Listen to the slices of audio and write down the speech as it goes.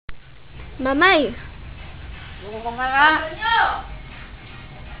MaiMai.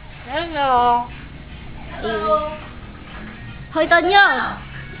 Hello. Hoy, Tonyo.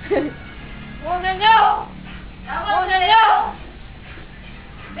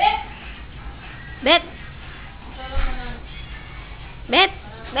 Bet. Bet.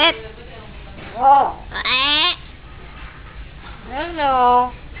 Bet. Oh. Eh.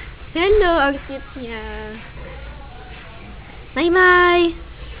 Hello. Hello, ang cute niya. MaiMai.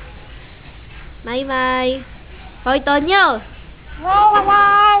 MaiMai. Hoy, Tonyo.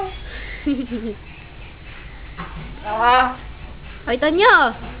 Wow. Hoy,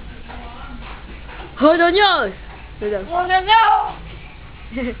 Tonyo. Hoy, Tonyo.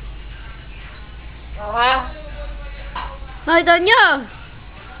 Hoy, Tonyo.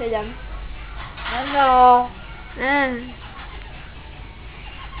 Salam. Hello. Ah.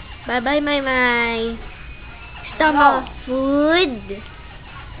 Bye-bye, MaiMai. Gusto mo food?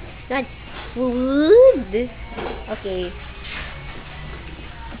 Not food. Okay.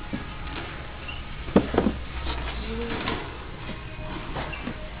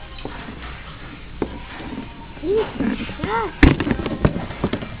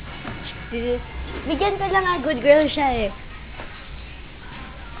 Bigyan ko lang good girl siya eh.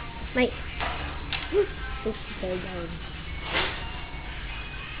 May... Oops, fell down.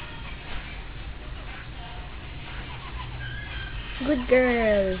 Good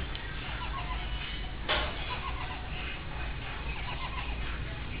girl.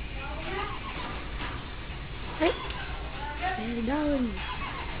 Ay! Fell down.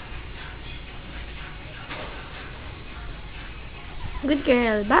 Good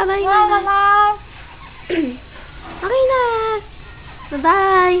girl. Bye-bye, Mama. Okay na.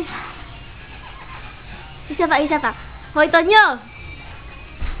 Bye-bye. Isa pa. Hoy, Tonyo.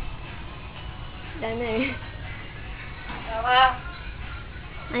 Dana eh.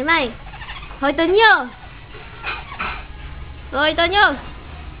 MaiMai. Hoy, Tonyo. Hoy, Tonyo.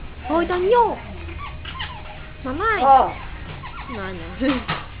 Hoy, Tonyo. MaiMai. Oh. Mana?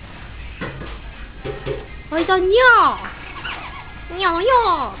 Hoy, Tonyo. Nyo.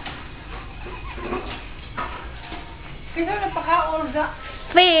 Sino napaka-orga?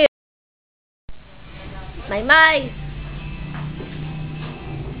 Fail. MaiMai.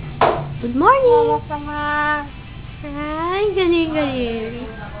 Good morning. Ay, galing.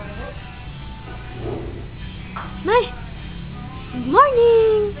 Mai. Good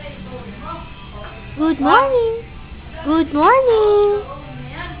morning. Good morning. Good morning.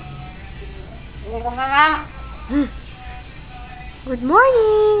 Good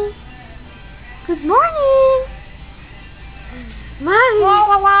morning. Good morning. Mai.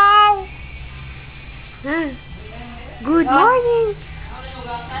 Good morning.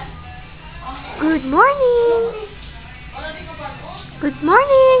 Good morning. Good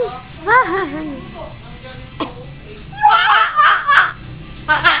morning.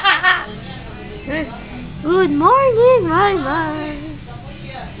 Good morning, MaiMai.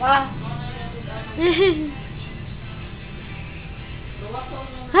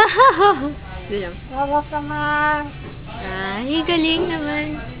 Ay, galing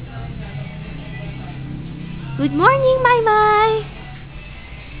naman. Good morning, MaiMai.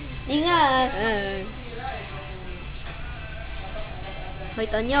 Ingat. Hoy,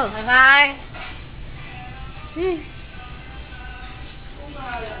 Tonyo. Bye-bye.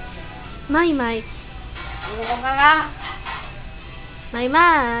 MaiMai.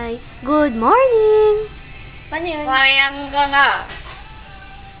 MaiMai. Good morning. Paano yun?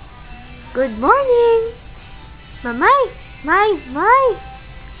 Good morning. MaiMai. MaiMai.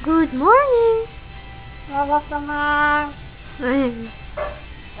 Good morning.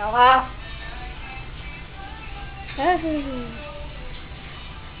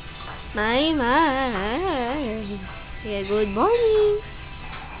 MaiMai. Yeah, good morning.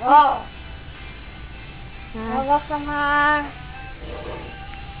 Oh.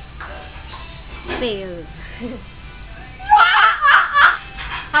 Fail.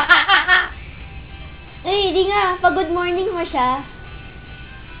 Eh, di nga. Pa-good morning mo siya.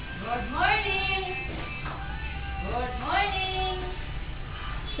 Good morning. Good morning.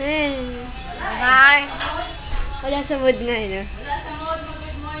 Bye. Wala sa mood nga, no? Wala sa mood mo.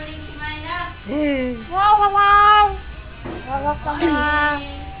 Good morning si Mynah.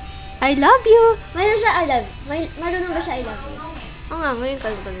 I love you. Mayroon siya I love. Marunong ba siya I love you? Oo nga, ngayon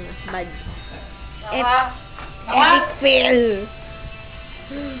kalito na. Bad. Epic fail.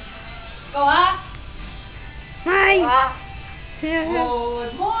 Go ha? Hi.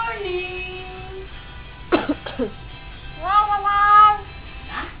 Good morning.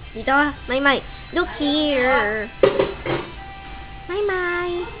 Dito ka, MaiMai. Look here.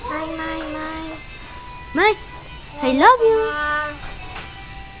 MaiMai. Mai, I love you.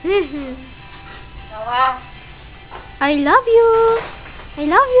 I love you. I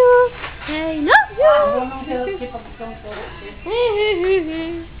love you. I love you.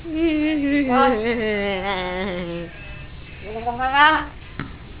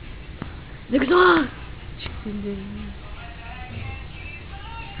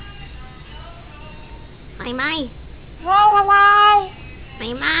 MaiMai.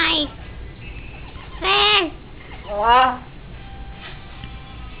 MaiMai. Hey.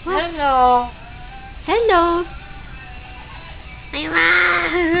 Hello. Hello.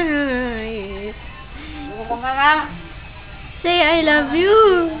 MaiMai. Say I love you.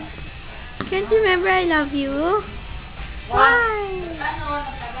 Can't you remember I love you? Why?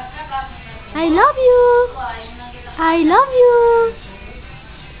 I love you. I love you.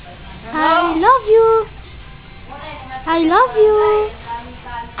 I love you. I love you.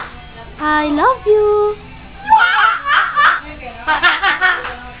 I love you.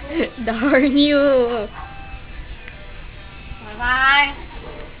 Darn you. Bye.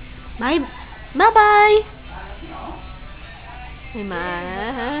 Bye. Bye-bye.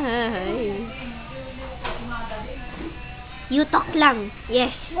 MaiMai. You talk lang.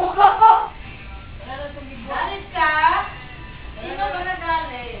 Yes. Galit ka? Sino ba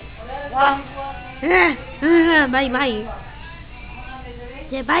nagalit? Bye-bye.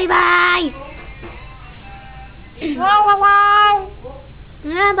 Yeah, bye-bye.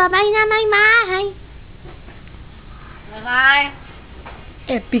 Bye-bye na, MaiMai. Bye.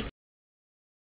 Epic.